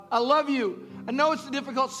I love you. I know it's a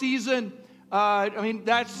difficult season.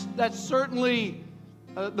 That's certainly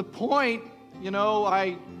the point.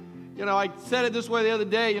 I said it this way the other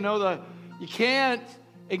day. You can't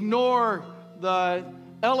ignore the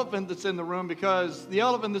elephant that's in the room, because the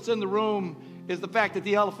elephant that's in the room is the fact that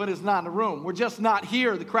the elephant is not in the room. We're just not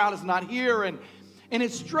here. The crowd is not here, and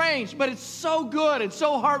it's strange, but it's so good and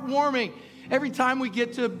so heartwarming every time we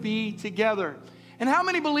get to be together. And how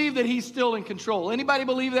many believe that He's still in control? Anybody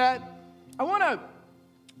believe that? I want to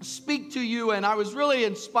speak to you, and I was really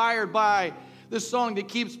inspired by this song that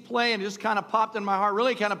keeps playing. It just kind of popped in my heart,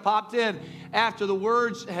 really kind of popped in after the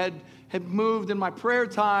words had moved in my prayer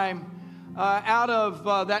time out of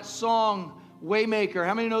that song, Waymaker.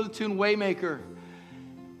 How many know the tune Waymaker?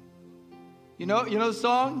 You know the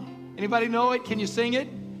song? Anybody know it? Can you sing it?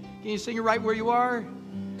 Can you sing it right where you are?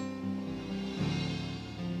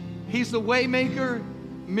 He's the Waymaker,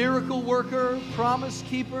 miracle worker, promise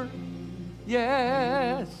keeper.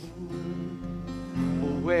 Yes.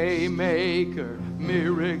 Waymaker,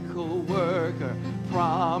 miracle worker,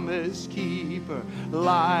 promise keeper,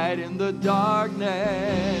 light in the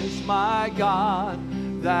darkness, my God,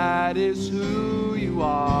 that is who you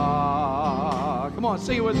are. Come on,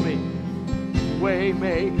 sing it with me.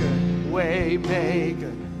 Waymaker,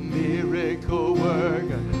 waymaker, miracle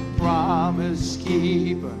worker, promise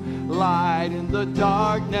keeper, light in the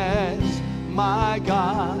darkness, my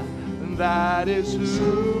God, that is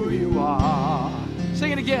who you are.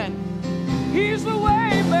 Sing it again. He's the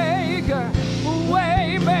waymaker,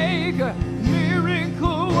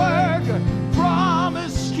 miracle worker,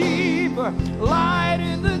 promise keeper, light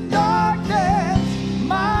in the darkness,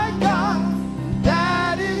 my God,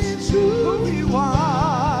 that is who you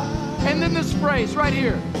are. And then this phrase right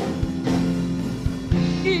here.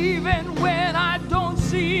 Even when I don't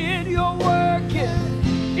see it, you're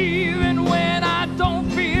working. Even when I don't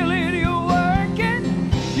feel it, you're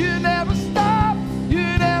working. You never stop, you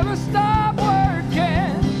never stop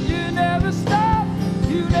working. You never stop,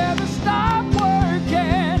 you never stop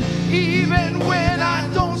working. Even when I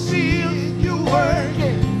don't see it, you're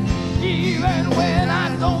working. Even when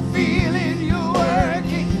I don't feel it, you're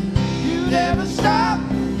working. You never stop,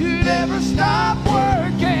 you never stop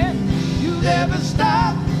working. You never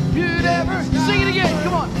stop, you never stop. Sing it again,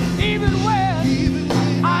 come on. Even when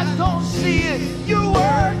I don't see it, you're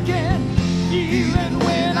working. Even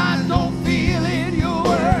when I don't feel it, you're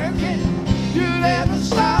working. You never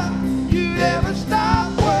stop, you never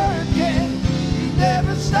stop working. You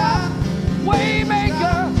never stop.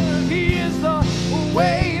 Waymaker, He is the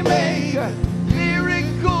waymaker,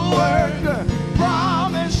 miracle worker,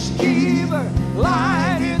 promise keeper,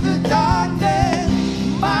 light in the darkness,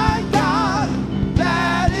 my God,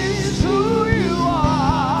 that is who you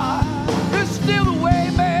are. You're still the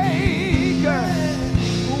waymaker,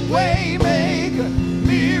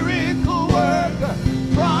 miracle worker,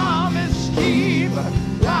 promise keeper,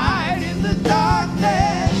 light in the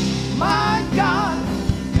darkness, my God,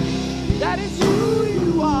 that is who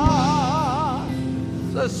you are.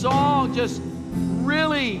 The song just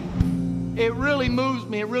really moves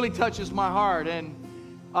me. It really touches my heart, and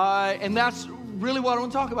that's really what I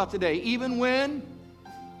want to talk about today. Even when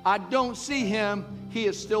I don't see Him, He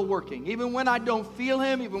is still working. Even when I don't feel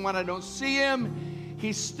Him, even when I don't see Him,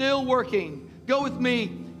 He's still working. Go with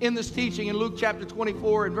me in this teaching in Luke chapter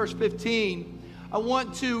 24 and verse 15. I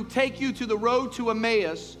want to take you to the road to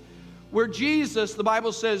Emmaus, where Jesus, the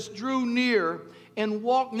Bible says, drew near and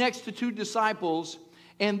walked next to two disciples,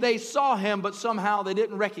 and they saw Him, but somehow they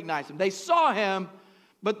didn't recognize Him. They saw Him,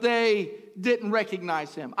 but they didn't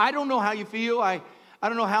recognize Him. I don't know how you feel. I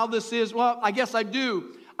don't know how this is. Well, I guess I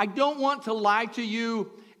do. I don't want to lie to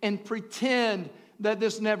you and pretend that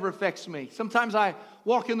this never affects me. Sometimes I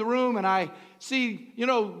walk in the room and I see,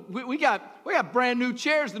 we got brand new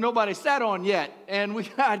chairs that nobody sat on yet, and we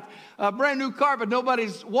got a brand new carpet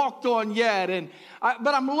nobody's walked on yet.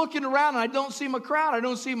 But I'm looking around and I don't see my crowd. I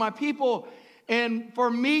don't see my people, and for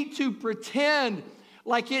me to pretend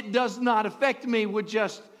like it does not affect me would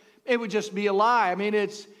just be a lie. I mean,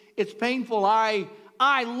 it's painful. I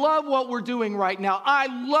love what we're doing right now. I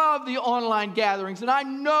love the online gatherings, and I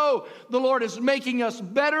know the Lord is making us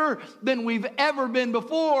better than we've ever been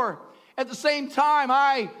before. At the same time,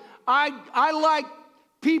 I like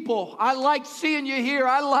people. I like seeing you here.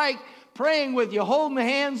 I like praying with you, holding the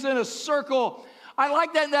hands in a circle. I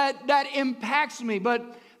like that impacts me.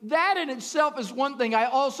 But that in itself is one thing. I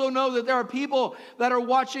also know that there are people that are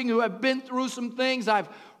watching who have been through some things I've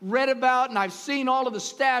read about, and I've seen all of the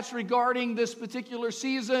stats regarding this particular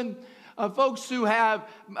season. Folks who have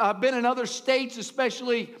been in other states,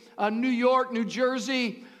 especially New York, New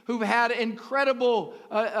Jersey, who've had incredible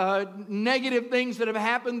negative things that have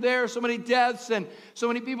happened there, so many deaths and so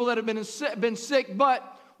many people that have been sick.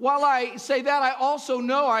 But while I say that, I also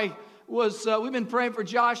know we've been praying for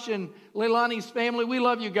Josh and Leilani's family. We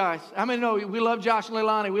love you guys. How many know we love Josh and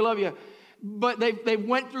Leilani? We love you. But they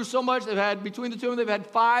went through so much. They've had, between the two of them,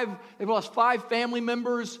 they've lost 5 family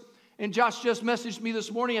members. And Josh just messaged me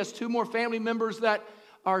this morning. He has 2 more family members that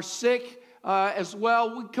are sick as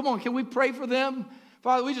well. Come on, can we pray for them?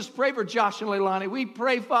 Father, we just pray for Josh and Leilani. We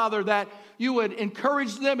pray, Father, that you would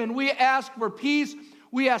encourage them, and we ask for peace.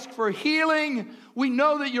 We ask for healing. We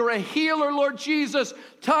know that you're a healer, Lord Jesus.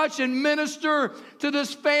 Touch and minister to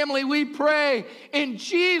this family, we pray, in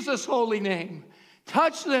Jesus' holy name.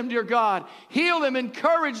 Touch them, dear God. Heal them,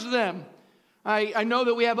 encourage them. I know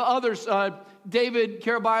that we have others. David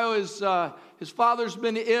Caraballo, his father's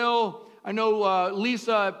been ill. I know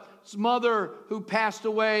Lisa's mother who passed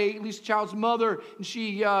away, Lisa Child's mother,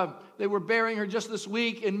 and they were burying her just this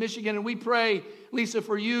week in Michigan. And we pray, Lisa,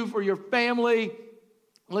 for you, for your family.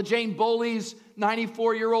 LaJane Boley's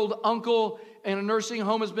 94-year-old uncle in a nursing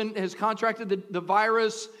home has contracted the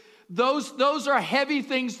virus. Those are heavy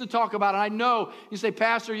things to talk about. And I know you say,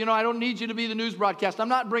 Pastor, I don't need you to be the news broadcast. I'm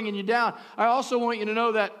not bringing you down. I also want you to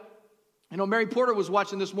know that, Mary Porter was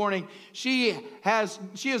watching this morning. She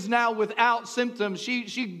is now without symptoms.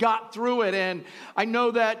 She got through it. And I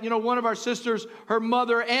know that, one of our sisters, her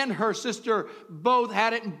mother and her sister both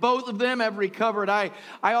had it, and both of them have recovered. I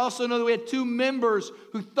also know that we had 2 members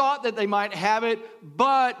who thought that they might have it,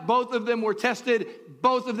 but both of them were tested.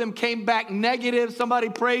 Both of them came back negative. Somebody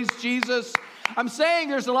praise Jesus. I'm saying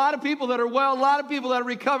there's a lot of people that are well, a lot of people that are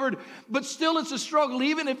recovered, but still it's a struggle.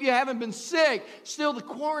 Even if you haven't been sick, still the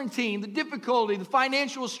quarantine, the difficulty, the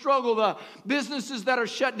financial struggle, the businesses that are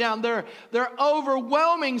shut down, they're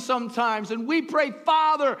overwhelming sometimes. And we pray,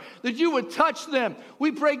 Father, that you would touch them.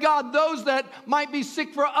 We pray, God, those that might be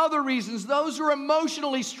sick for other reasons, those who are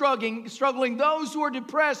emotionally struggling, those who are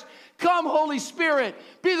depressed, come, Holy Spirit,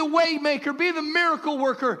 be the way maker, be the miracle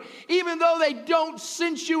worker. Even though they don't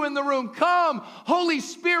sense you in the room, come, Holy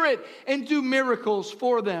Spirit, and do miracles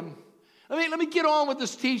for them. Let me get on with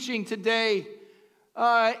this teaching today.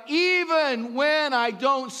 Even when I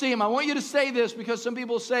don't see him, I want you to say this because some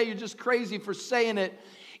people say you're just crazy for saying it.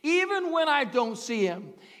 Even when I don't see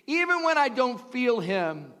him, even when I don't feel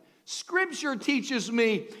him, Scripture teaches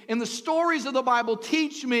me, and the stories of the Bible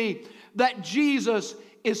teach me that Jesus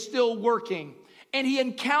is still working. And he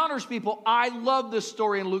encounters people. I love this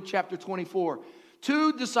story in Luke chapter 24.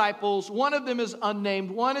 2 disciples, one of them is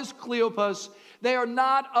unnamed, one is Cleopas. They are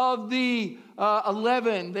not of the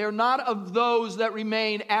 11. They are not of those that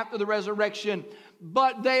remain after the resurrection,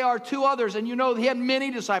 but they are 2 others. And he had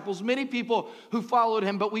many disciples, many people who followed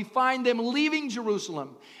him, but we find them leaving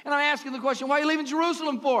Jerusalem. And I'm asking the question, why are you leaving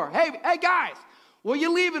Jerusalem for? Hey guys, what are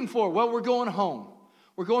you leaving for? Well, we're going home.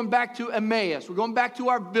 We're going back to Emmaus. We're going back to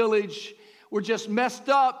our village. We're just messed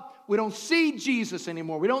up. We don't see Jesus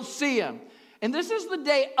anymore. We don't see him. And this is the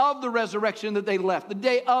day of the resurrection that they left, the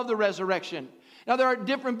day of the resurrection. Now, there are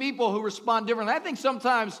different people who respond differently. I think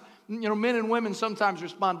sometimes, men and women sometimes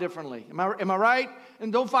respond differently. Am I right?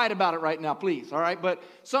 And don't fight about it right now, please, all right? But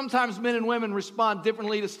sometimes men and women respond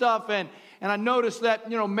differently to stuff. And I noticed that,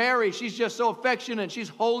 Mary, she's just so affectionate. She's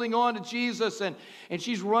holding on to Jesus, and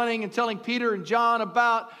she's running and telling Peter and John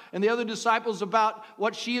and the other disciples about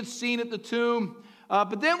what she had seen at the tomb.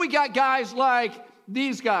 But then we got guys like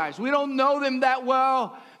these guys. We don't know them that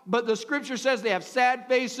well, but the Scripture says they have sad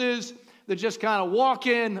faces. They're just kind of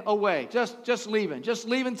walking away, just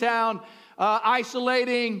leaving town,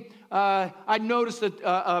 isolating. I noticed that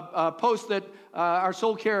a post that our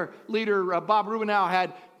soul care leader, Bob Rubinow,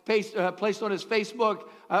 had placed on his Facebook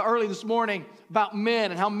early this morning about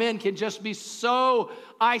men and how men can just be so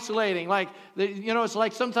isolating. It's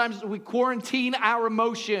like sometimes we quarantine our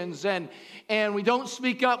emotions and we don't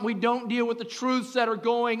speak up. We don't deal with the truths that are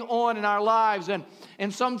going on in our lives.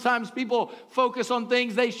 And sometimes people focus on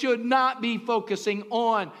things they should not be focusing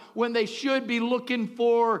on when they should be looking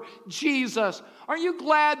for Jesus. Aren't you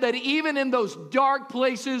glad that even in those dark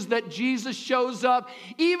places that Jesus shows up,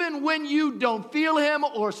 even when you don't feel him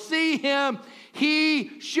or see him,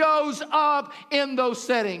 he shows up in those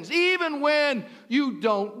settings, even when you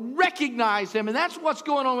don't recognize him. And that's what's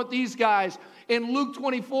going on with these guys. In Luke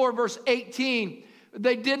 24, verse 18,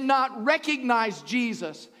 they did not recognize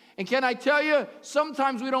Jesus. And can I tell you,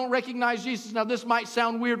 sometimes we don't recognize Jesus. Now, this might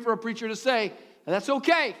sound weird for a preacher to say. That's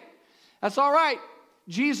okay. That's all right.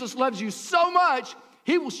 Jesus loves you so much,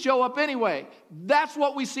 he will show up anyway. That's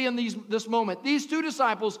what we see in this moment. These two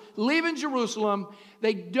disciples leaving Jerusalem.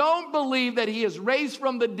 They don't believe that he is raised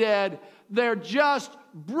from the dead. They're just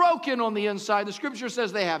broken on the inside. The scripture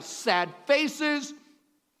says they have sad faces.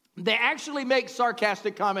 They actually make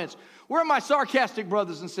sarcastic comments. Where are my sarcastic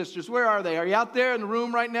brothers and sisters? Where are they? Are you out there in the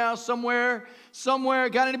room right now somewhere?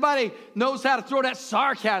 Got anybody knows how to throw that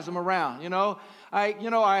sarcasm around? It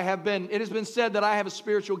has been said that I have a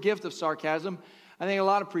spiritual gift of sarcasm. I think a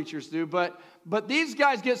lot of preachers do, but these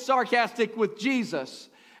guys get sarcastic with Jesus,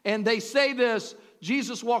 and they say this.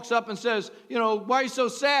 Jesus walks up and says, why are you so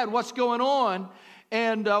sad? What's going on?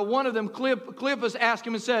 And one of them, Cleopas, asked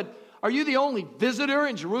him and said, are you the only visitor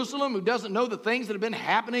in Jerusalem who doesn't know the things that have been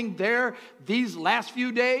happening there these last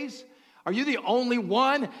few days? Are you the only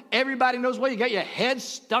one? Everybody knows what? You got your head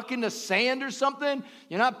stuck in the sand or something?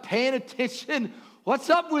 You're not paying attention? What's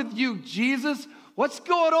up with you, Jesus? What's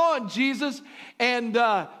going on, Jesus? And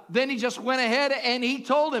then he just went ahead and he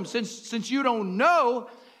told him, since you don't know,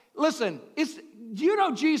 listen, do you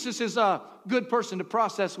know Jesus is a good person to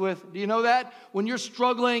process with? Do you know that? When you're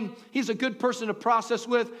struggling, he's a good person to process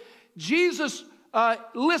with. Jesus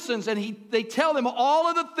listens, and they tell him all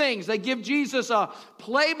of the things. They give Jesus a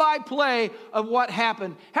play-by-play of what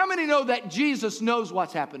happened. How many know that Jesus knows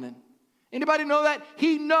what's happening? Anybody know that?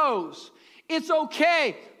 He knows. It's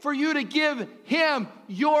okay for you to give him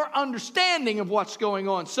your understanding of what's going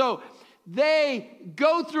on. So they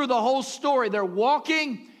go through the whole story. They're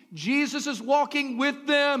walking. Jesus is walking with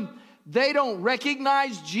them. They don't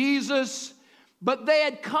recognize Jesus. But they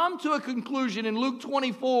had come to a conclusion in Luke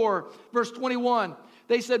 24, verse 21.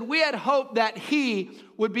 They said, we had hoped that he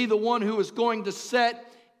would be the one who was going to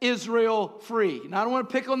set Israel free. Now, I don't want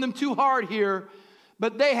to pick on them too hard here,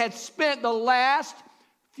 but they had spent the last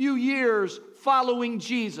few years following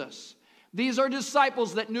Jesus. These are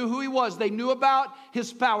disciples that knew who he was. They knew about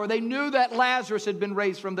his power. They knew that Lazarus had been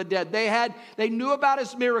raised from the dead. They knew about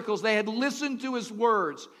his miracles. They had listened to his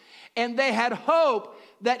words. And they had hope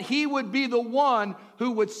that he would be the one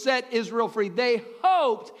who would set Israel free. They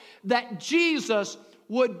hoped that Jesus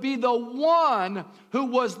would be the one who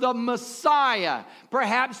was the Messiah.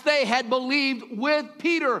 Perhaps they had believed with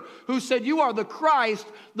Peter, who said, you are the Christ,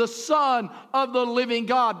 the Son of the living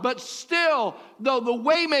God. But still, though the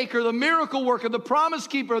waymaker, the miracle worker, the promise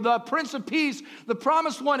keeper, the Prince of Peace, the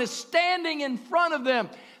promised one is standing in front of them,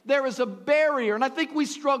 there is a barrier. And I think we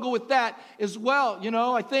struggle with that as well.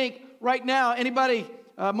 I think right now, anybody...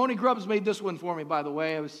 Moni Grubbs made this one for me, by the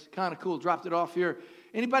way. It was kind of cool. Dropped it off here.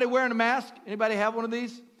 Anybody wearing a mask? Anybody have one of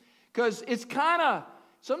these? Because it's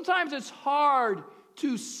sometimes it's hard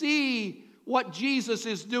to see what Jesus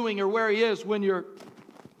is doing or where he is when you're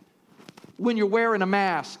wearing a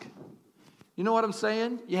mask. You know what I'm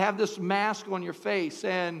saying? You have this mask on your face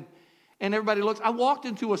and everybody looks. I walked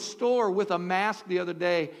into a store with a mask the other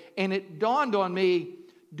day, and it dawned on me,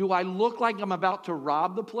 do I look like I'm about to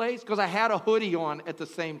rob the place? Because I had a hoodie on at the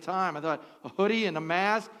same time. I thought, a hoodie and a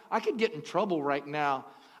mask? I could get in trouble right now.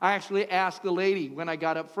 I actually asked the lady when I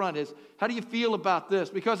got up front, how do you feel about this?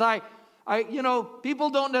 Because people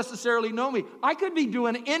don't necessarily know me. I could be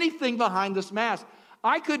doing anything behind this mask.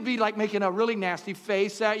 I could be like making a really nasty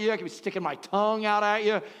face at you. I could be sticking my tongue out at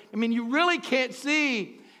you. I mean, you really can't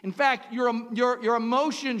see. In fact, your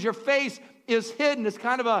emotions, your face is hidden. It's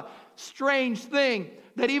kind of a strange thing.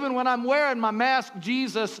 That even when I'm wearing my mask,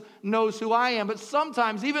 Jesus knows who I am. But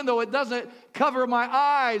sometimes, even though it doesn't cover my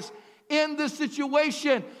eyes, in this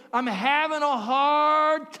situation, I'm having a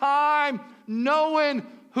hard time knowing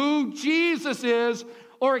who Jesus is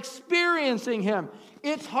or experiencing him.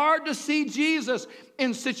 It's hard to see Jesus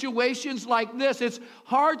in situations like this. It's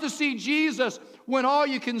hard to see Jesus when all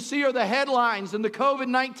you can see are the headlines and the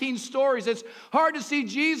COVID-19 stories. It's hard to see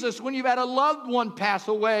Jesus when you've had a loved one pass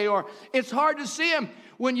away, or it's hard to see him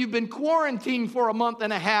when you've been quarantined for a month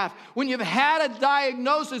and a half, when you've had a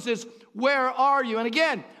diagnosis. It's where are you? And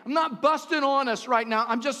again, I'm not busting on us right now.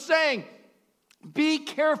 I'm just saying, be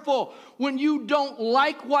careful when you don't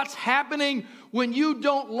like what's happening, when you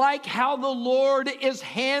don't like how the Lord is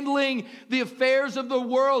handling the affairs of the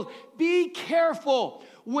world. Be careful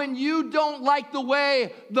when you don't like the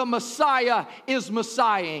way the Messiah is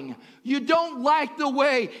Messiahing. You don't like the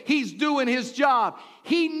way he's doing his job.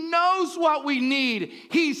 He knows what we need.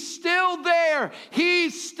 He's still there.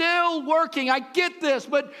 He's still working. I get this,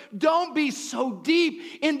 but don't be so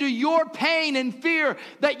deep into your pain and fear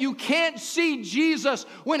that you can't see Jesus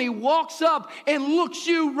when he walks up and looks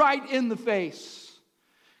you right in the face.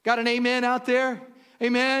 Got an amen out there?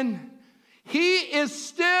 Amen. He is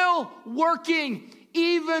still working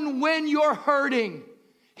even when you're hurting.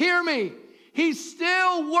 Hear me. He's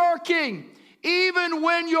still working Even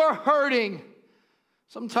when you're hurting,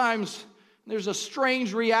 sometimes there's a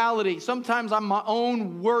strange reality. Sometimes I'm my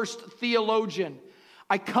own worst theologian.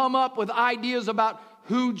 I come up with ideas about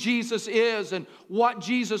who Jesus is and what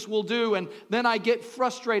Jesus will do, and then I get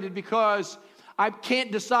frustrated because I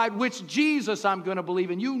can't decide which Jesus I'm going to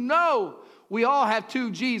believe in. You know, we all have two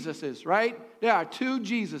Jesuses, right? There are two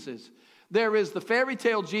Jesuses. There is the fairy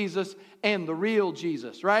tale Jesus and the real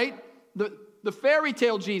Jesus, right? The fairy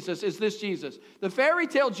tale Jesus is this Jesus. The fairy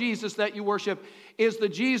tale Jesus that you worship is the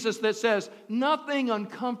Jesus that says nothing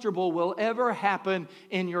uncomfortable will ever happen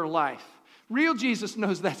in your life. Real Jesus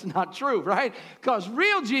knows that's not true, right? Because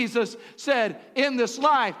real Jesus said, in this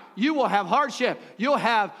life, you will have hardship. You'll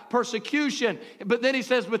have persecution. But then he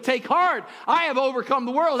says, but take heart. I have overcome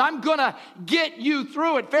the world. I'm going to get you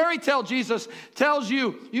through it. Fairy tale Jesus tells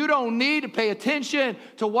you, you don't need to pay attention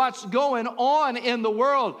to what's going on in the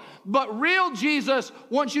world. But real Jesus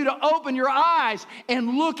wants you to open your eyes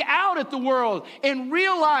and look out at the world and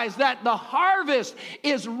realize that the harvest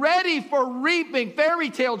is ready for reaping. Fairy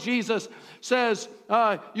tale Jesus says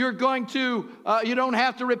you don't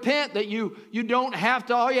have to repent, that you don't have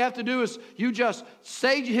to, all you have to do is you just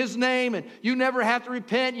say his name and you never have to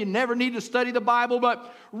repent, you never need to study the Bible.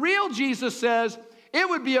 But real Jesus says it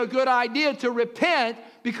would be a good idea to repent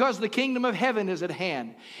because the kingdom of heaven is at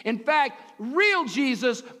hand. In fact, real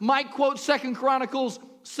Jesus might quote 2 Chronicles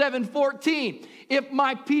 7:14. If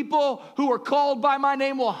my people who are called by my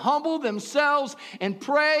name will humble themselves and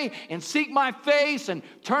pray and seek my face and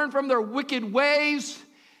turn from their wicked ways,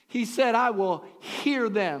 he said, I will hear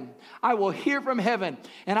them. I will hear from heaven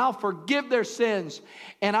and I'll forgive their sins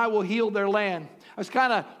and I will heal their land. I was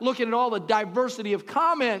kind of looking at all the diversity of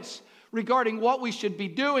comments regarding what we should be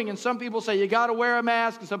doing. And some people say you got to wear a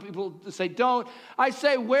mask, and some people say don't. I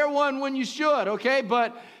say wear one when you should, okay?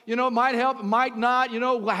 But, it might help, it might not.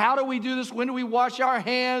 How do we do this? When do we wash our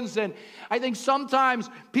hands? And I think sometimes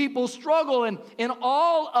people struggle in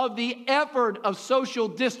all of the effort of social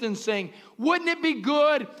distancing. Wouldn't it be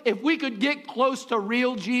good if we could get close to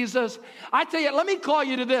real Jesus? I tell you, let me call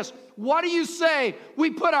you to this. What do you say we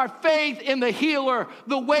put our faith in the healer,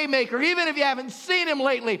 the waymaker, even if you haven't seen him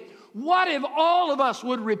lately? What if all of us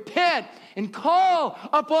would repent and call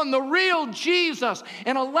upon the real Jesus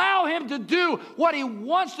and allow him to do what he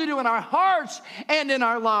wants to do in our hearts and in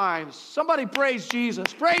our lives? Somebody praise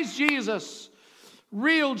Jesus. Praise Jesus.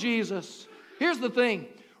 Real Jesus. Here's the thing.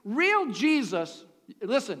 Real Jesus,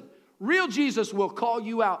 listen, real Jesus will call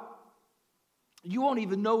you out. You won't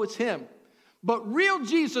even know it's him. But real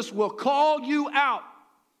Jesus will call you out.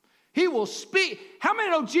 He will speak. How many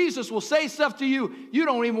know Jesus will say stuff to you you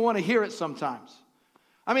don't even want to hear it sometimes?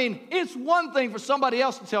 I mean, it's one thing for somebody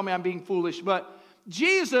else to tell me I'm being foolish, but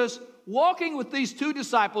Jesus walking with these two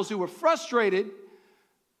disciples who were frustrated,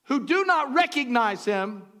 who do not recognize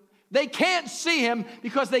him, they can't see him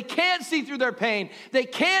because they can't see through their pain. They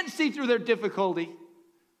can't see through their difficulty.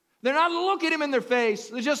 They're not looking him in their face.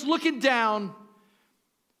 They're just looking down.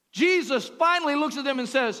 Jesus finally looks at them and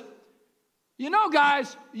says,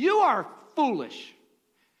 guys, you are foolish.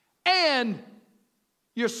 And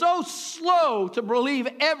you're so slow to believe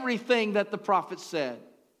everything that the prophet said.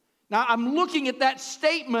 Now, I'm looking at that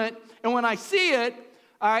statement, and when I see it,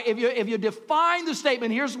 if you define the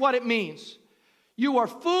statement, here's what it means. You are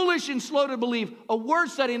foolish and slow to believe. A word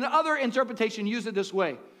study and other interpretation use it this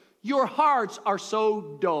way. Your hearts are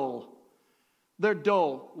so dull. They're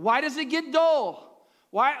dull. Why does it get dull?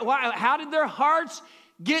 Why? How did their hearts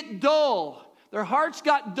get dull? Their hearts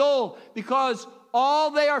got dull because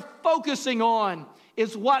all they are focusing on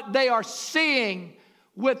is what they are seeing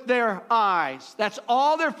with their eyes. That's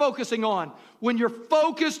all they're focusing on. When you're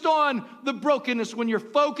focused on the brokenness, when you're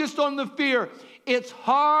focused on the fear, it's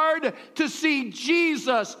hard to see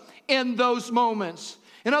Jesus in those moments.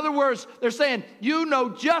 In other words, they're saying, you know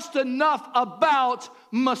just enough about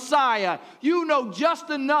Messiah. You know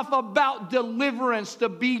just enough about deliverance to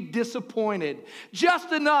be disappointed.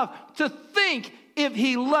 Just enough to think if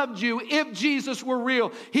he loved you, if Jesus were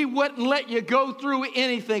real, he wouldn't let you go through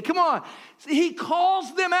anything. Come on. He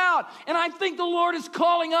calls them out, and I think the Lord is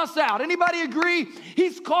calling us out. Anybody agree?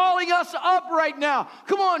 He's calling us up right now.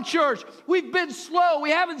 Come on, church. We've been slow. We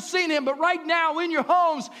haven't seen him, but right now in your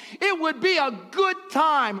homes, it would be a good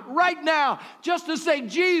time right now just to say,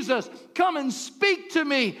 Jesus, come and speak to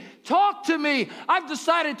me. Talk to me. I've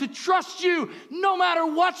decided to trust you no matter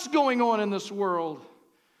what's going on in this world.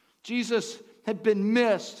 Jesus had been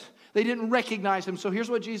missed. They didn't recognize him. So here's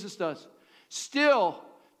what Jesus does. Still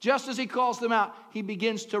Just as he calls them out, he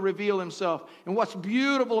begins to reveal himself. And what's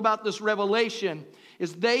beautiful about this revelation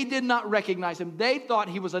is they did not recognize him. They thought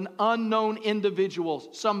he was an unknown individual,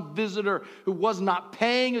 some visitor who was not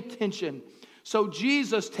paying attention. So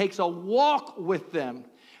Jesus takes a walk with them.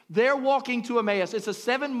 They're walking to Emmaus. It's a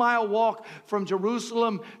 7-mile walk from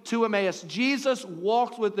Jerusalem to Emmaus. Jesus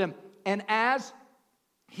walks with them. And as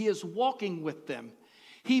he is walking with them,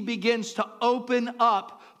 he begins to open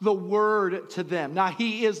up the word to them. Now,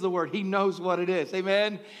 he is the word. He knows what it is.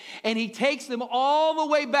 Amen? And he takes them all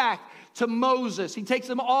the way back to Moses. He takes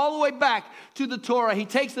them all the way back to the Torah. He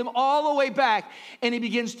takes them all the way back, and he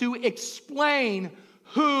begins to explain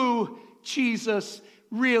who Jesus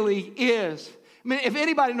really is. I mean, if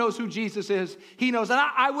anybody knows who Jesus is, he knows. And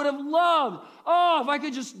I would have loved, if I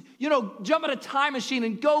could just, jump in a time machine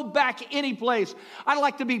and go back any place. I'd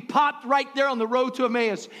like to be popped right there on the road to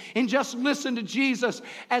Emmaus and just listen to Jesus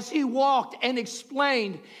as he walked and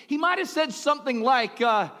explained. He might have said something like,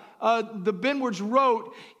 the Benwards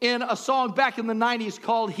wrote in a song back in the 90s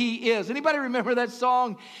called He Is. Anybody remember that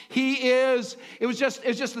song? He Is. It was just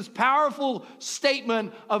this powerful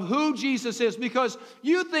statement of who Jesus is, because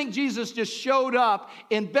you think Jesus just showed up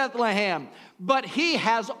in Bethlehem, but he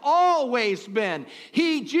has always been.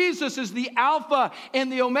 Jesus is the Alpha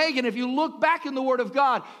and the Omega. And if you look back in the Word of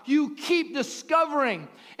God, you keep discovering.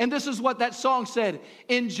 And this is what that song said.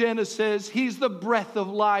 In Genesis, he's the breath of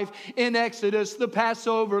life. In Exodus, the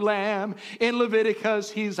Passover lamb. In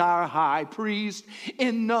Leviticus, he's our high priest.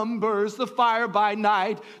 In Numbers, the fire by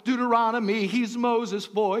night. Deuteronomy, he's Moses'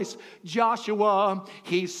 voice. Joshua,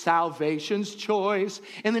 he's salvation's choice.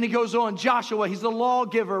 And then he goes on. Joshua, he's the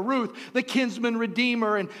lawgiver. Ruth, the kinsman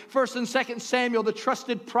redeemer. In 1st and 2nd Samuel, the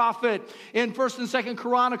trusted prophet. In 1st and 2nd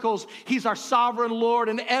Chronicles, he's our sovereign Lord.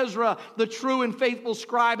 And Ezra, the true and faithful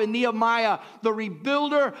scribe. And Nehemiah, the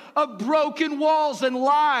rebuilder of broken walls and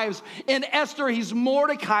lives. In Esther, he's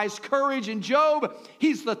Mordecai's courage. In Job,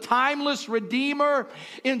 he's the timeless redeemer.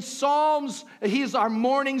 In Psalms, he's our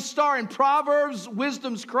morning star. In Proverbs,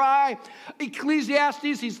 wisdom's cry.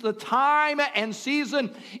 Ecclesiastes, he's the time and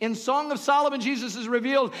season. In Song of Solomon, Jesus is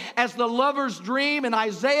revealed as the lover's dream. In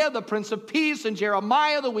Isaiah, the Prince of Peace. In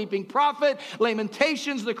Jeremiah, the weeping prophet.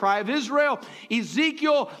 Lamentations, the cry of Israel.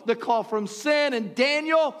 Ezekiel, the call from sin. And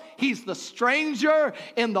Daniel, he's the stranger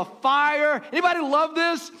in the fire. Anybody love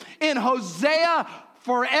this? In Hosea,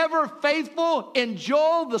 forever faithful. In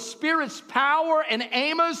Joel, the Spirit's power. In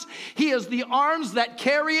Amos, he is the arms that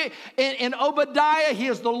carry it. In Obadiah, he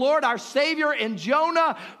is the Lord our Savior. In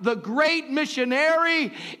Jonah, the great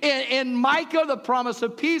missionary. In Micah, the promise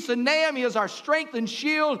of peace. In Nahum, he is our strength and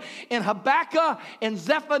shield. In Habakkuk and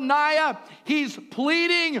Zephaniah, he's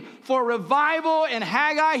pleading for revival. In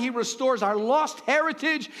Haggai, he restores our lost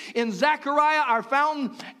heritage. In Zechariah, our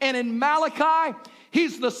fountain. And in Malachi,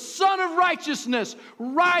 he's the Son of Righteousness,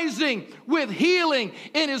 rising with healing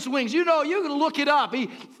in his wings. You can look it up. He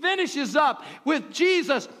finishes up with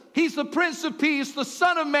Jesus. He's the Prince of Peace, the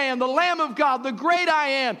Son of Man, the Lamb of God, the great I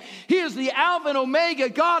am. He is the Alpha and Omega,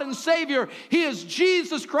 God and Savior. He is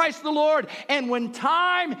Jesus Christ the Lord. And when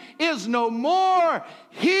time is no more,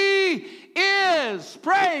 he is.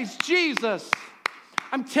 Praise Jesus.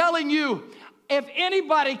 I'm telling you, if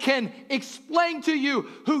anybody can explain to you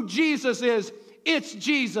who Jesus is, it's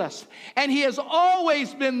Jesus. And he has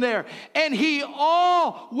always been there. And he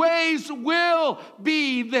always will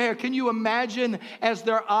be there. Can you imagine as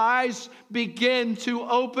their eyes begin to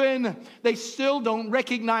open? They still don't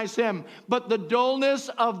recognize him. But the dullness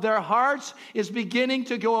of their hearts is beginning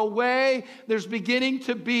to go away. There's beginning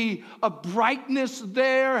to be a brightness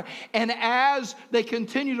there. And as they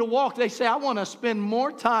continue to walk, they say, I want to spend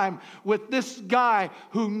more time with this guy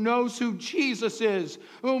who knows who Jesus is.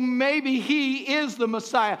 Well, maybe he is the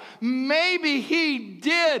Messiah. Maybe he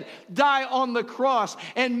did die on the cross,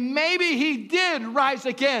 and maybe he did rise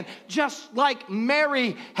again, just like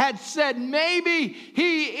Mary had said. Maybe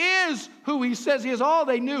he is who he says he is. All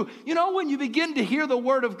they knew. When you begin to hear the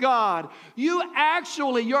word of God, your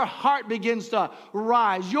heart begins to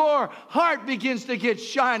rise. Your heart begins to get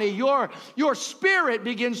shiny. Your spirit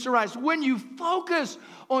begins to rise. When you focus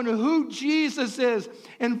on who Jesus is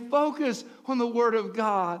and focus on the word of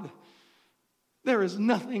God, there is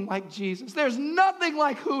nothing like Jesus. There's nothing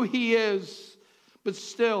like who he is. But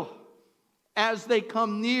still, as they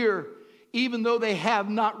come near, even though they have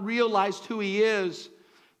not realized who he is,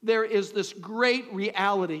 there is this great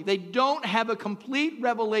reality. They don't have a complete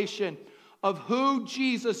revelation of who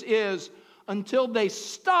Jesus is until they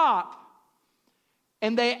stop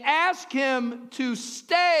and they ask him to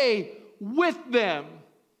stay with them.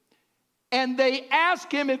 And they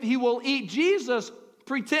ask him if he will eat. Jesus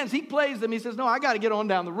pretends. He plays them. He says, no, I got to get on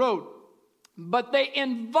down the road. But they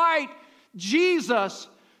invite Jesus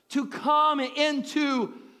to come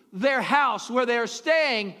into their house where they're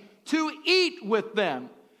staying to eat with them,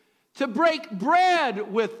 to break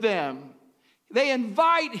bread with them. They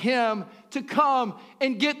invite him to come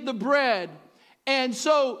and get the bread. And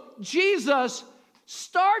so Jesus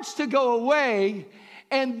starts to go away,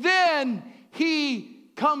 and then he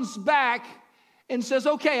comes back and says,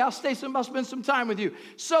 okay, I'll spend some time with you.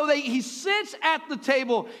 So he sits at the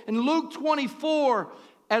table. In Luke 24,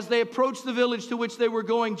 as they approached the village to which they were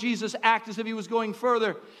going, Jesus acted as if he was going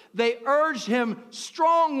further. They urged him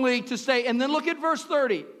strongly to stay. And then look at verse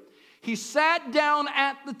 30. He sat down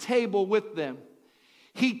at the table with them.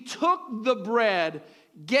 He took the bread,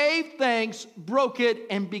 gave thanks, broke it,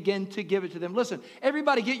 and began to give it to them. Listen,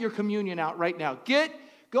 everybody get your communion out right now.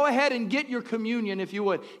 Go ahead and get your communion if you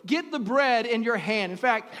would. Get the bread in your hand. In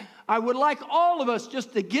fact, I would like all of us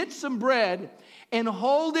just to get some bread and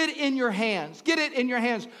hold it in your hands. Get it in your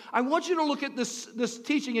hands. I want you to look at this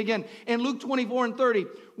teaching again in Luke 24 and 30.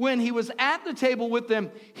 When he was at the table with them,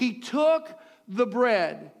 he took the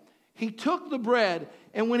bread. He took the bread.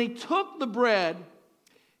 And when he took the bread,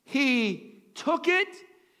 he took it.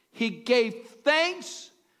 He gave thanks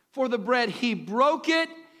for the bread. He broke it.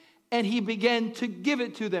 And he began to give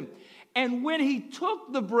it to them. And when he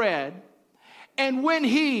took the bread, and when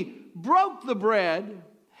he broke the bread,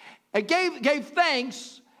 gave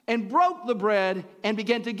thanks and broke the bread and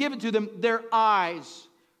began to give it to them, their eyes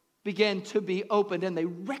began to be opened and they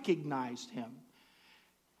recognized him.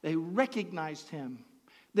 They recognized him.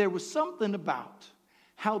 There was something about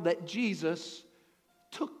how that Jesus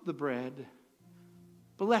took the bread,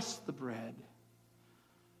 blessed the bread,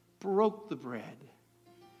 broke the bread,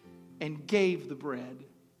 and gave the bread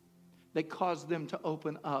that caused them to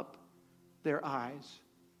open up their eyes.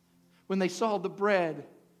 When they saw the bread,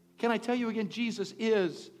 can I tell you again, Jesus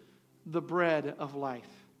is the bread of life.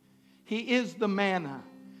 He is the manna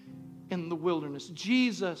in the wilderness.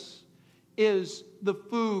 Jesus is the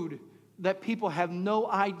food that people have no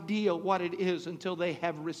idea what it is until they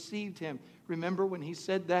have received him. Remember when he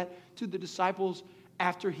said that to the disciples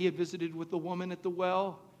after he had visited with the woman at the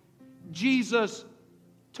well? Jesus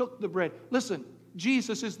took the bread. Listen,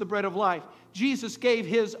 Jesus is the bread of life. Jesus gave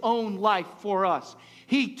his own life for us.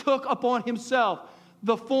 He took upon himself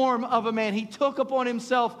the form of a man. He took upon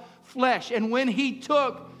himself flesh. And when he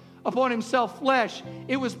took upon himself flesh,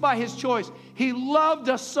 it was by his choice. He loved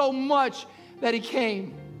us so much that he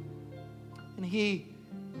came and he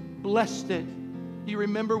blessed it. You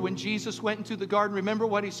remember when Jesus went into the garden? Remember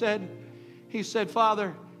what he said? He said,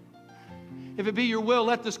 Father, if it be your will,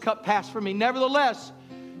 let this cup pass from me. Nevertheless,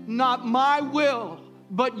 not my will,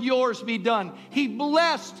 but yours be done. He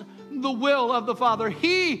blessed the will of the Father.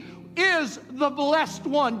 He is the blessed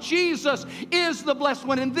one. Jesus is the blessed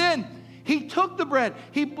one. And then he took the bread,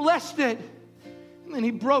 he blessed it, and then he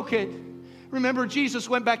broke it. Remember, Jesus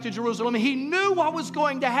went back to Jerusalem. He knew what was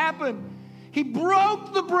going to happen. He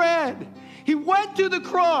broke the bread. He went to the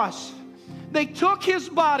cross. They took his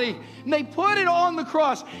body and they put it on the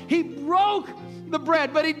cross. He broke the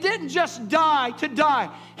bread, but he didn't just die to die.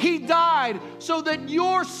 He died so that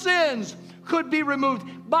your sins could be removed.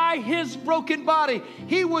 By his broken body,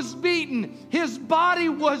 he was beaten. His body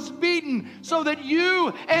was beaten so that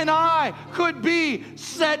you and I could be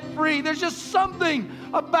set free. There's just something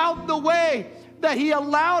about the way that he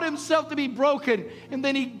allowed himself to be broken, and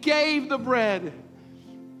then he gave the bread.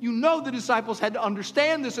 You know the disciples had to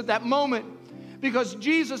understand this at that moment because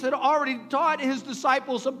Jesus had already taught his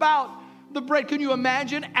disciples about the bread. Can you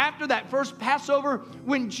imagine after that first Passover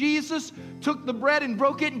when Jesus took the bread and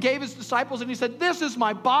broke it and gave his disciples and he said, this is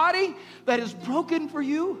my body that is broken for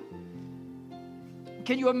you?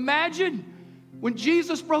 Can you imagine when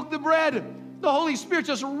Jesus broke the bread, the Holy Spirit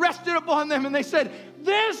just rested upon them and they said,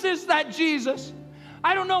 this is that Jesus.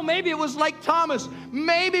 I don't know, maybe it was like Thomas.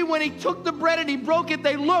 Maybe when he took the bread and he broke it,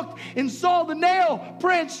 they looked and saw the nail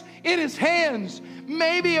prints in his hands.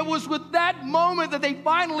 Maybe it was with that moment that they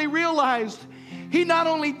finally realized he not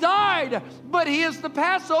only died, but he is the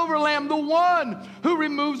Passover lamb, the one who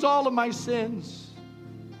removes all of my sins.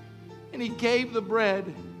 And he gave the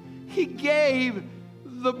bread. He gave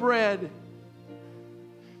the bread.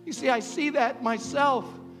 You see, I see that myself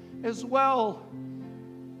as well.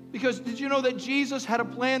 Because did you know that Jesus had a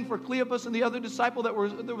plan for Cleopas and the other disciple that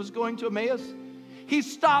was going to Emmaus? He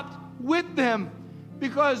stopped with them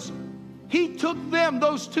because he took them,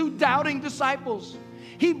 those two doubting disciples.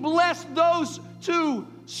 He blessed those two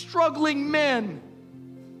struggling men.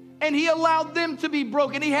 And he allowed them to be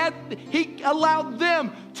broken. He allowed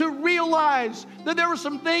them to realize that there were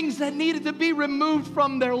some things that needed to be removed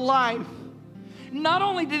from their life. Not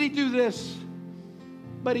only did he do this,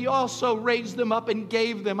 but he also raised them up and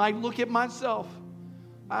gave them. I look at myself.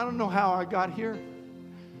 I don't know how I got here.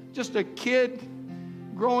 Just a kid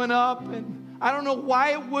growing up, and I don't know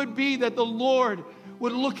why it would be that the Lord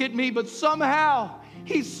would look at me, but somehow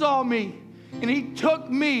he saw me and he took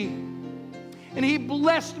me and he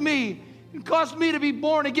blessed me and caused me to be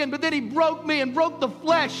born again. But then he broke me and broke the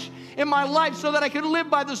flesh in my life so that I could live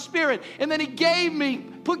by the Spirit. And then he gave me,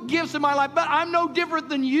 put gifts in my life. But I'm no different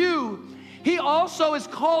than you. He also has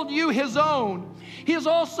called you his own. He has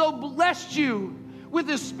also blessed you with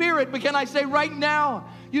his Spirit. But can I say right now,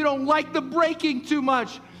 you don't like the breaking too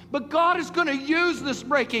much. But God is going to use this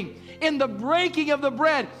breaking. In the breaking of the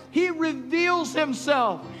bread, he reveals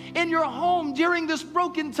himself. In your home during this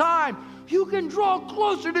broken time, you can draw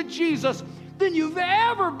closer to Jesus than you've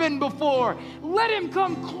ever been before. Let him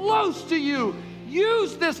come close to you.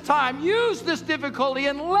 Use this time, use this difficulty,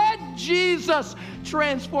 and let Jesus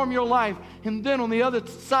transform your life. And then on the other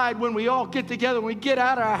side, when we all get together, when we get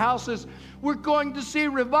out of our houses, we're going to see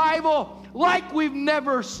revival like we've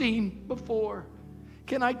never seen before.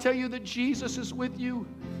 Can I tell you that Jesus is with you?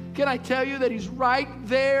 Can I tell you that he's right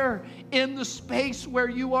there in the space where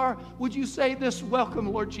you are? Would you say this?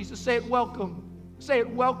 Welcome, Lord Jesus. Say it, welcome. Say it,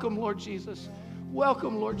 welcome, Lord Jesus.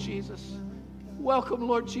 Welcome, Lord Jesus. Welcome,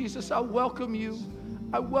 Lord Jesus. I welcome you.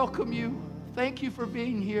 I welcome you. Thank you for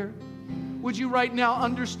being here. Would you right now,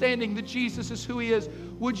 understanding that Jesus is who he is,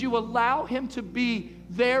 would you allow him to be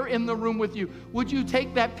there in the room with you? Would you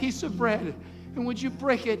take that piece of bread and would you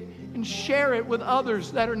break it and share it with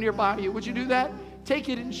others that are nearby you? Would you do that? Take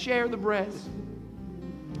it and share the bread.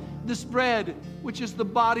 This bread, which is the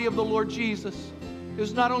body of the Lord Jesus,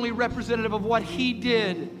 is not only representative of what he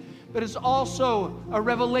did, but is also a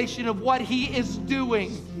revelation of what he is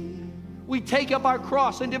doing. We take up our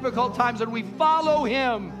cross in difficult times and we follow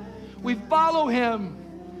him. We follow him.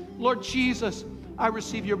 Lord Jesus, I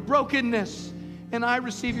receive your brokenness and I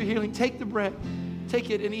receive your healing. Take the bread.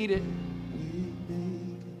 Take it and eat it.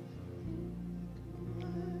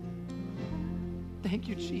 Thank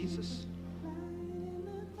you, Jesus.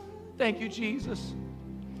 Thank you, Jesus.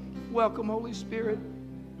 Welcome, Holy Spirit.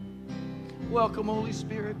 Welcome, Holy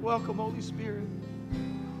Spirit. Welcome, Holy Spirit.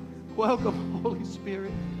 Welcome, Holy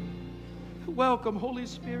Spirit. Welcome, Holy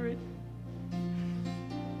Spirit.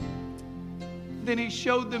 Then he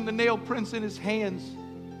showed them the nail prints in his hands,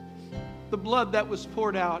 the blood that was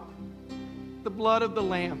poured out, the blood of the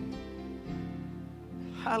Lamb.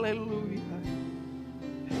 Hallelujah.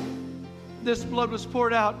 This blood was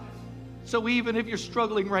poured out, so even if you're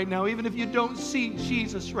struggling right now, even if you don't see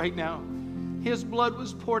Jesus right now, his blood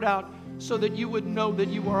was poured out so that you would know that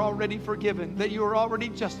you are already forgiven, that you are already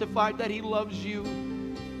justified, that he loves you.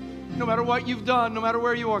 No matter what you've done, no matter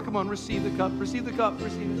where you are, come on, receive the cup, receive the cup,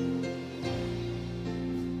 receive it.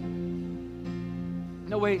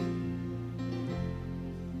 No, wait.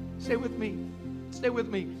 Stay with me. Stay with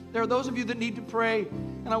me. There are those of you that need to pray,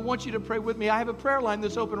 and I want you to pray with me. I have a prayer line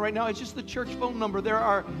that's open right now. It's just the church phone number. There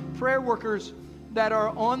are prayer workers that are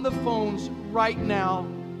on the phones right now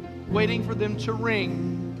waiting for them to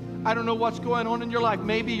ring. I don't know what's going on in your life.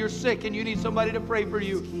 Maybe you're sick and you need somebody to pray for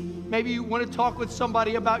you. Maybe you want to talk with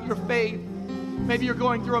somebody about your faith. Maybe you're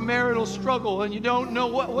going through a marital struggle and you don't know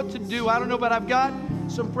what to do. I don't know, but I've got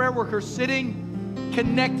some prayer workers sitting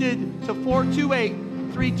connected to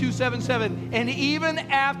 428-3277. And even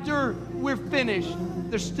after we're finished,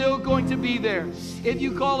 they're still going to be there. If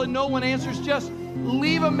you call and no one answers, just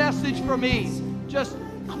leave a message for me. Just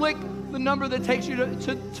click the number that takes you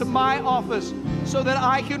to my office so that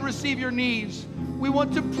I can receive your needs. We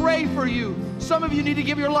want to pray for you. Some of you need to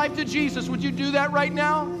give your life to Jesus. Would you do that right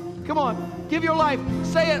now? Come on, give your life.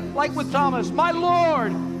 Say it like with Thomas, my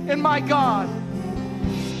Lord and my God.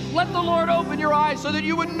 Let the Lord open your eyes so that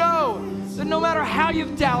you would know that no matter how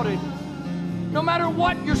you've doubted, no matter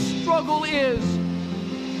what your struggle is,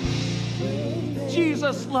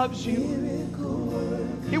 Jesus loves you.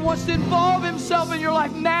 He wants to involve himself in your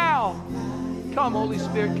life now. Come, Holy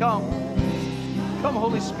Spirit, come. Come,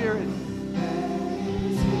 Holy Spirit.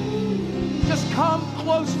 Just come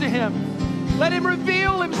close to him. Let him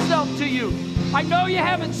reveal himself to you. I know you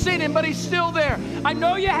haven't seen him, but he's still there. I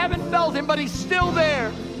know you haven't felt him, but he's still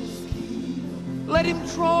there. Let him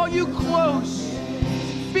draw you close.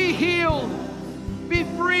 Be healed. Be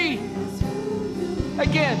free.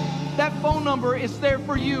 Again, that phone number is there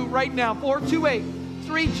for you right now.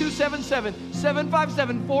 428-3277.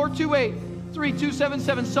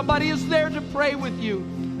 757-428-3277. Somebody is there to pray with you.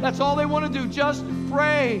 That's all they want to do, just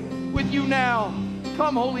pray with you now.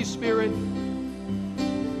 Come, Holy Spirit.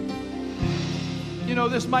 You know,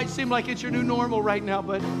 this might seem like it's your new normal right now,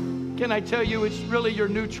 but can I tell you, it's really your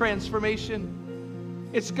new transformation.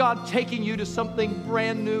 It's God taking you to something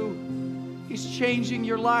brand new. He's changing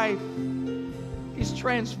your life. He's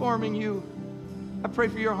transforming you. I pray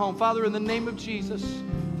for your home. Father, in the name of Jesus,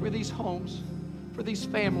 for these homes, for these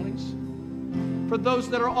families, for those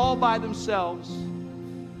that are all by themselves,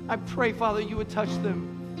 I pray, Father, you would touch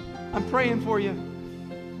them. I'm praying for you.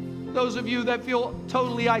 Those of you that feel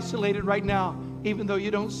totally isolated right now, even though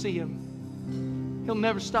you don't see him, he'll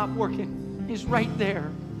never stop working. He's right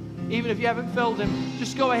there. Even if you haven't felt him,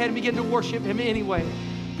 just go ahead and begin to worship him anyway.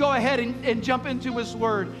 Go ahead and jump into his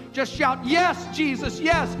word. Just shout, yes, Jesus,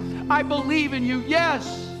 yes, I believe in you,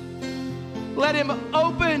 yes. Let him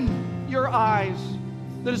open your eyes.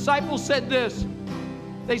 The disciples said this.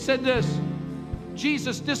 They said this.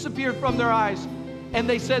 Jesus disappeared from their eyes, and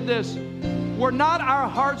they said this, were not our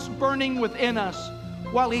hearts burning within us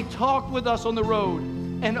while he talked with us on the road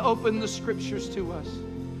and opened the scriptures to us?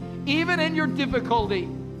 Even in your difficulty,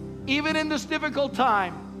 even in this difficult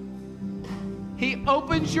time, he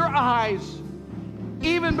opens your eyes.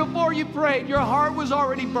 Even before you prayed, your heart was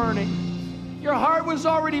already burning. Your heart was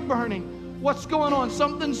already burning. What's going on?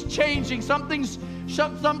 Something's changing. Something's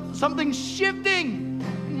shifting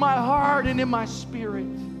in my heart and in my spirit.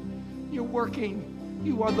 You're working.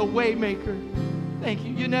 You are the way maker. Thank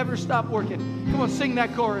you. You never stop working. Come on, sing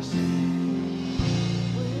that chorus.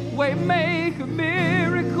 Way maker,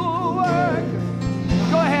 miracle worker.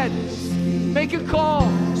 Go ahead. Make a call.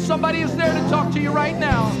 Somebody is there to talk to you right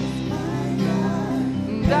now.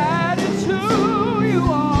 That is who you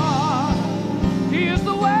are. He is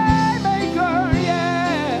the way maker,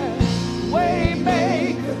 yeah. Way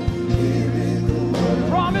maker,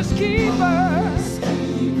 promise keeper,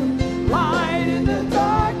 light in the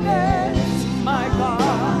darkness, my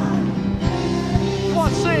God. Come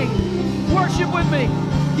on, sing. Worship with me.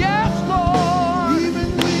 Yes, Lord.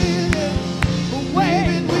 Even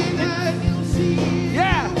when I don't see it,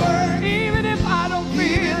 Yeah. Even if I don't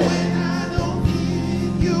feel it, when I don't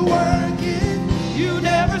feel you working, you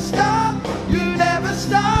never stop. You never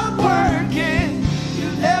stop working.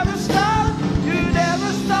 You never stop. You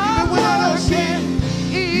never stop Even when I don't see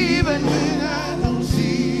working. Even when I don't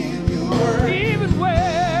see it, you working. even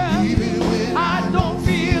when Even when I don't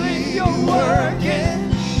feel it, you're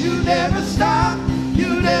working. You never stop.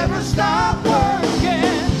 You never stop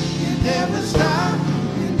working. you never stop,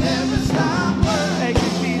 you never stop working. Thank you,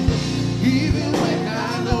 Jesus. Even when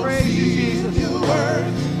I don't Praise you, see Jesus. it, you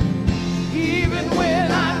working. Even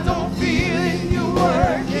when I don't feel it, you're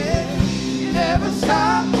working. You never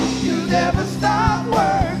stop. You never stop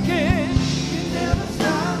working. You never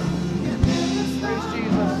stop, you never Praise stop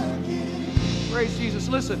Jesus. working. Praise Jesus.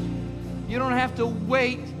 Listen, you don't have to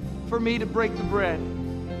wait for me to break the bread.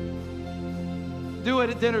 Do it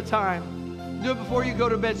at dinner time. Do it before you go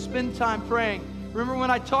to bed. Spend time praying. Remember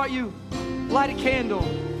when I taught you, light a candle.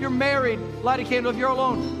 If you're married, light a candle. If you're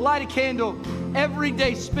alone, light a candle. Every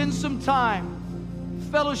day, spend some time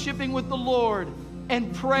fellowshipping with the Lord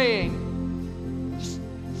and praying. Just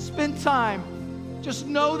spend time. Just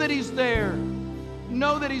know that he's there.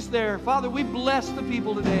 Know that he's there. Father, we bless the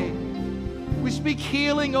people today. We speak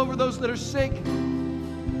healing over those that are sick.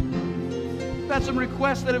 We've had some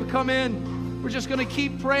requests that have come in. We're just going to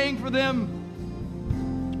keep praying for them.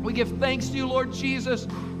 We give thanks to you, Lord Jesus,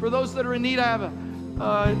 for those that are in need. I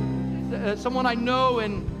have someone I know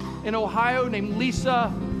in Ohio named Lisa,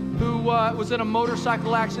 who was in a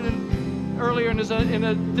motorcycle accident earlier and is in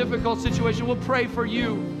a difficult situation. We'll pray for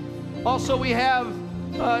you. Also, we have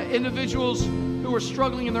individuals who are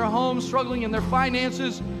struggling in their homes, struggling in their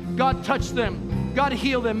finances. God, touch them. God,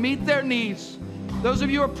 heal them. Meet their needs. Those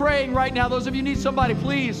of you who are praying right now, those of you who need somebody,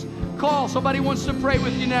 please call. Somebody wants to pray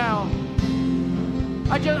with you now.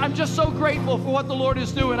 I'm just so grateful for what the Lord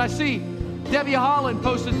is doing. I see Debbie Holland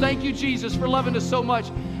posted, thank you, Jesus, for loving us so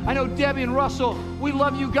much. I know Debbie and Russell, we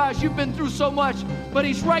love you guys. You've been through so much, but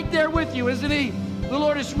he's right there with you, isn't he? The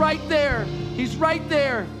Lord is right there. He's right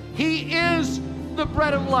there. He is the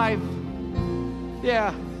bread of life.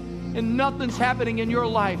 Yeah, and nothing's happening in your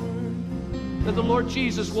life that the Lord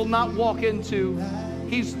Jesus will not walk into.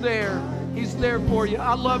 He's there. He's there for you.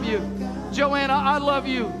 I love you. Joanna, I love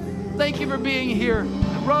you. Thank you for being here.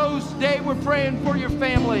 Rose, Dave, we're praying for your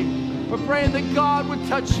family. We're praying that God would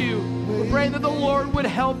touch you. We're praying that the Lord would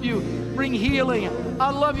help you, bring healing.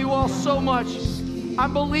 I love you all so much.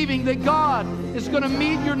 I'm believing that God is going to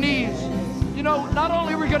meet your needs. You know, not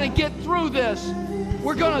only are we going to get through this,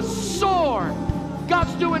 we're going to soar.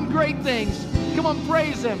 God's doing great things. Come on,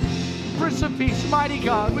 praise him. Prince of Peace, mighty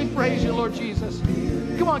God, we praise you, Lord Jesus.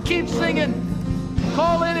 Come on, keep singing.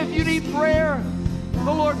 Call in if you need prayer.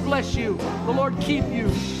 The Lord bless you. The Lord keep you.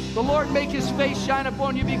 The Lord make his face shine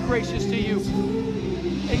upon you, be gracious to you,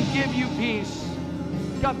 and give you peace.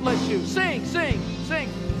 God bless you. Sing, sing, sing.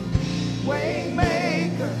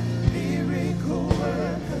 Waymaker, miracle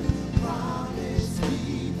worker, promise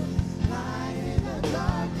keeper, light in the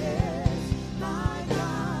darkness, my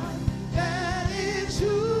God, that is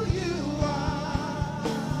who you are.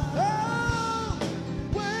 Oh,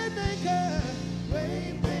 waymaker,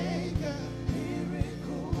 miracle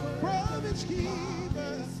worker, promise keeper.